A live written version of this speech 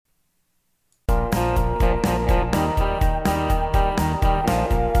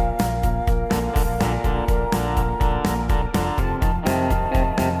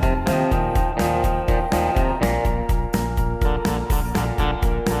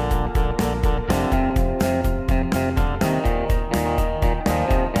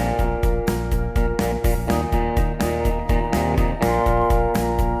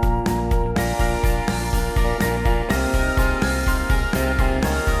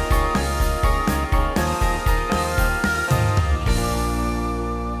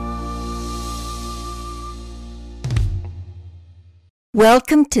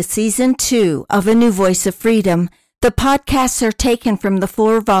Welcome to Season 2 of A New Voice of Freedom. The podcasts are taken from the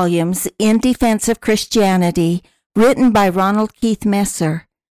 4 volumes In Defense of Christianity, written by Ronald Keith Messer.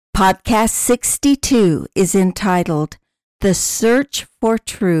 Podcast 62 is entitled, The Search for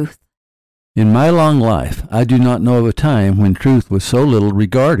Truth. In my long life, I do not know of a time when truth was so little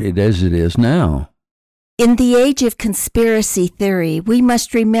regarded as it is now. In the age of conspiracy theory, we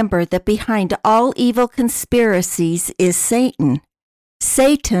must remember that behind all evil conspiracies is Satan.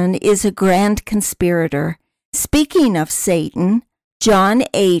 Satan is a grand conspirator. Speaking of Satan, John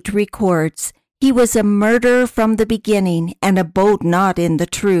 8 records, He was a murderer from the beginning, and abode not in the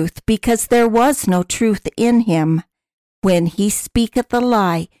truth, because there was no truth in him. When he speaketh a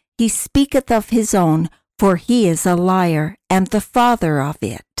lie, he speaketh of his own, for he is a liar, and the father of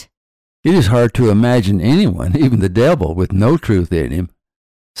it. It is hard to imagine anyone, even the devil, with no truth in him.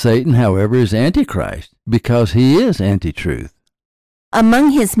 Satan, however, is Antichrist, because he is anti-truth.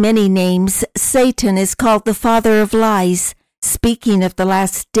 Among his many names, Satan is called the father of lies. Speaking of the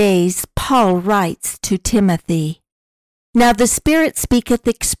last days, Paul writes to Timothy, Now the Spirit speaketh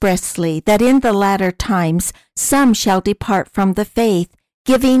expressly, that in the latter times some shall depart from the faith,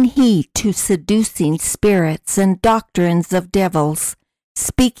 giving heed to seducing spirits and doctrines of devils,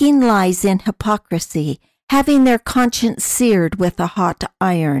 speaking lies in hypocrisy, having their conscience seared with a hot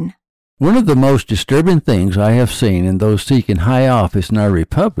iron. One of the most disturbing things I have seen in those seeking high office in our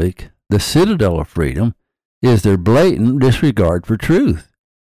republic, the citadel of freedom, is their blatant disregard for truth.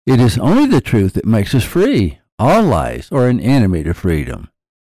 It is only the truth that makes us free. All lies are an enemy to freedom.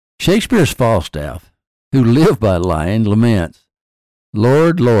 Shakespeare's Falstaff, who lived by lying, laments,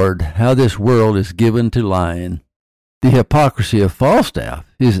 Lord, Lord, how this world is given to lying. The hypocrisy of Falstaff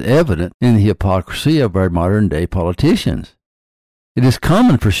is evident in the hypocrisy of our modern-day politicians. It is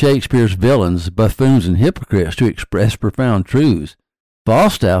common for Shakespeare's villains, buffoons, and hypocrites to express profound truths.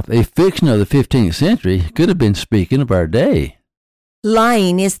 Falstaff, a fiction of the 15th century, could have been speaking of our day.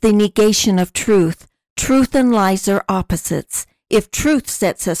 Lying is the negation of truth. Truth and lies are opposites. If truth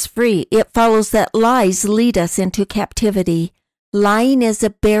sets us free, it follows that lies lead us into captivity. Lying is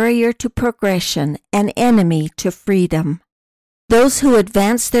a barrier to progression, an enemy to freedom. Those who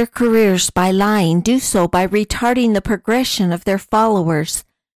advance their careers by lying do so by retarding the progression of their followers.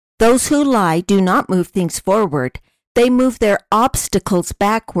 Those who lie do not move things forward. They move their obstacles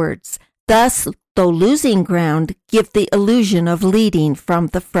backwards. Thus, though losing ground, give the illusion of leading from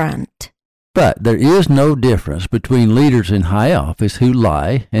the front. But there is no difference between leaders in high office who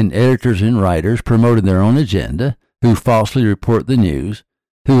lie and editors and writers promoting their own agenda, who falsely report the news,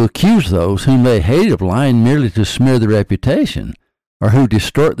 who accuse those whom they hate of lying merely to smear their reputation, or who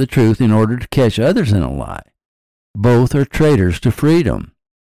distort the truth in order to catch others in a lie. Both are traitors to freedom.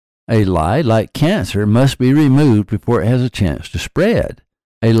 A lie, like cancer, must be removed before it has a chance to spread.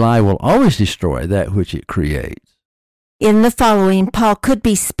 A lie will always destroy that which it creates. In the following, Paul could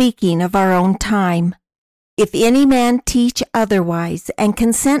be speaking of our own time. If any man teach otherwise, and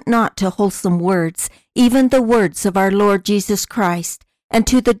consent not to wholesome words, even the words of our Lord Jesus Christ, and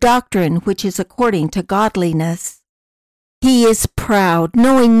to the doctrine which is according to godliness, he is proud,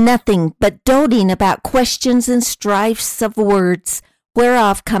 knowing nothing, but doting about questions and strifes of words,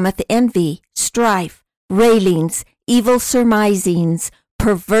 whereof cometh envy, strife, railings, evil surmisings,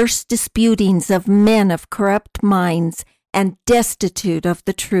 perverse disputings of men of corrupt minds, and destitute of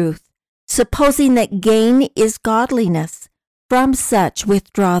the truth, supposing that gain is godliness. From such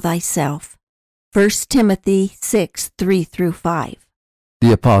withdraw thyself. 1 Timothy 6:3-5.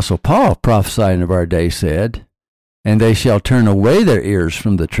 The Apostle Paul, prophesying of our day, said, And they shall turn away their ears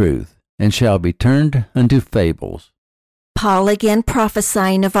from the truth, and shall be turned unto fables. Paul, again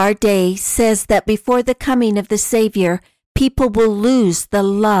prophesying of our day, says that before the coming of the Savior, people will lose the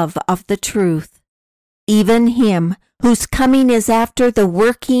love of the truth. Even him, whose coming is after the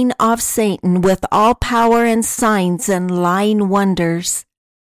working of Satan with all power and signs and lying wonders,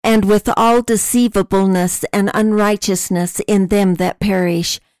 and with all deceivableness and unrighteousness in them that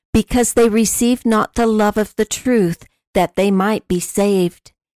perish, because they receive not the love of the truth, that they might be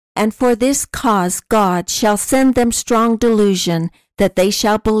saved. And for this cause God shall send them strong delusion, that they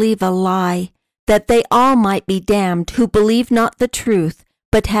shall believe a lie, that they all might be damned who believe not the truth,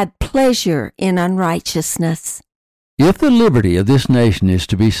 but had pleasure in unrighteousness. If the liberty of this nation is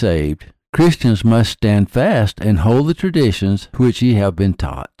to be saved, Christians must stand fast and hold the traditions which ye have been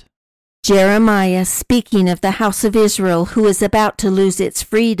taught. Jeremiah, speaking of the house of Israel who is about to lose its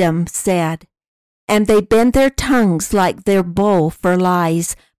freedom, said, And they bend their tongues like their bow for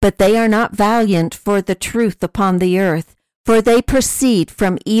lies, but they are not valiant for the truth upon the earth. For they proceed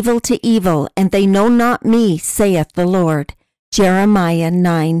from evil to evil, and they know not me, saith the Lord. Jeremiah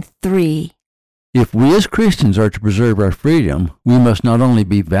 9:3. If we as Christians are to preserve our freedom, we must not only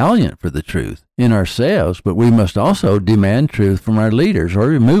be valiant for the truth in ourselves, but we must also demand truth from our leaders or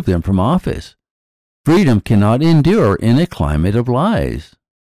remove them from office. Freedom cannot endure in a climate of lies.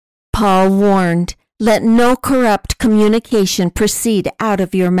 Paul warned, "Let no corrupt communication proceed out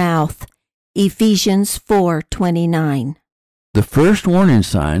of your mouth." Ephesians 4:29. The first warning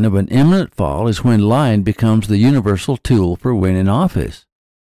sign of an imminent fall is when lying becomes the universal tool for winning office.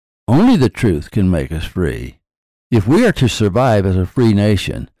 Only the truth can make us free. If we are to survive as a free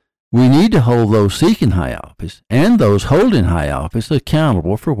nation, we need to hold those seeking high office and those holding high office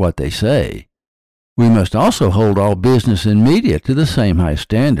accountable for what they say. We must also hold all business and media to the same high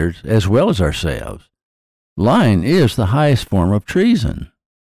standards as well as ourselves. Lying is the highest form of treason.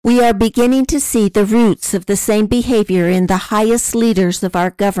 We are beginning to see the roots of the same behavior in the highest leaders of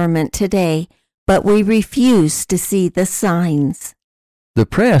our government today, but we refuse to see the signs. The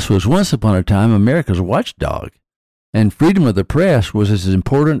press was once upon a time America's watchdog, and freedom of the press was as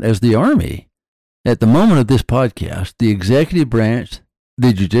important as the army. At the moment of this podcast, the executive branch,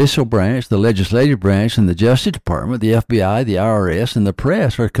 the judicial branch, the legislative branch, and the Justice Department, the FBI, the IRS, and the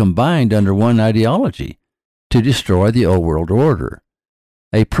press are combined under one ideology: to destroy the old world order.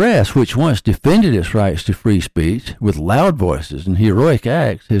 A press which once defended its rights to free speech with loud voices and heroic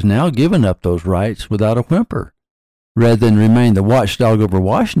acts has now given up those rights without a whimper. Rather than remain the watchdog over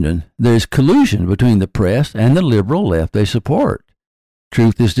Washington, there is collusion between the press and the liberal left they support.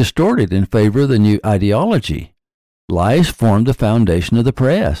 Truth is distorted in favor of the new ideology. Lies form the foundation of the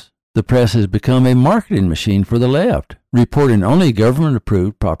press. The press has become a marketing machine for the left, reporting only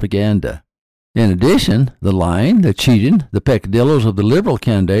government-approved propaganda. In addition, the lying, the cheating, the peccadillos of the liberal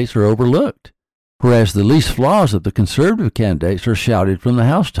candidates are overlooked, whereas the least flaws of the conservative candidates are shouted from the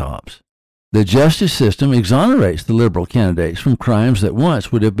housetops. The justice system exonerates the liberal candidates from crimes that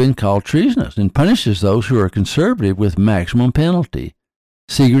once would have been called treasonous and punishes those who are conservative with maximum penalty.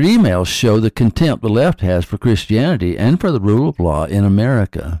 Secret emails show the contempt the left has for Christianity and for the rule of law in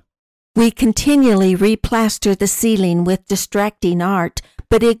America. We continually replaster the ceiling with distracting art,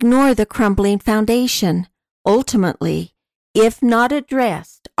 but ignore the crumbling foundation. Ultimately, if not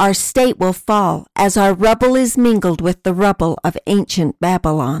addressed, our state will fall as our rubble is mingled with the rubble of ancient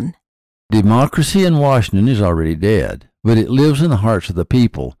Babylon. Democracy in Washington is already dead, but it lives in the hearts of the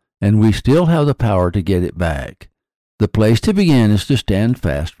people, and we still have the power to get it back. The place to begin is to stand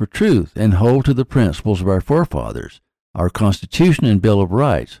fast for truth and hold to the principles of our forefathers, our Constitution and Bill of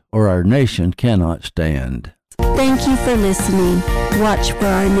Rights, or our nation cannot stand. Thank you for listening. Watch for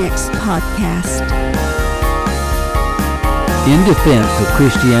our next podcast. In Defense of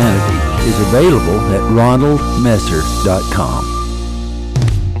Christianity is available at ronaldmesser.com.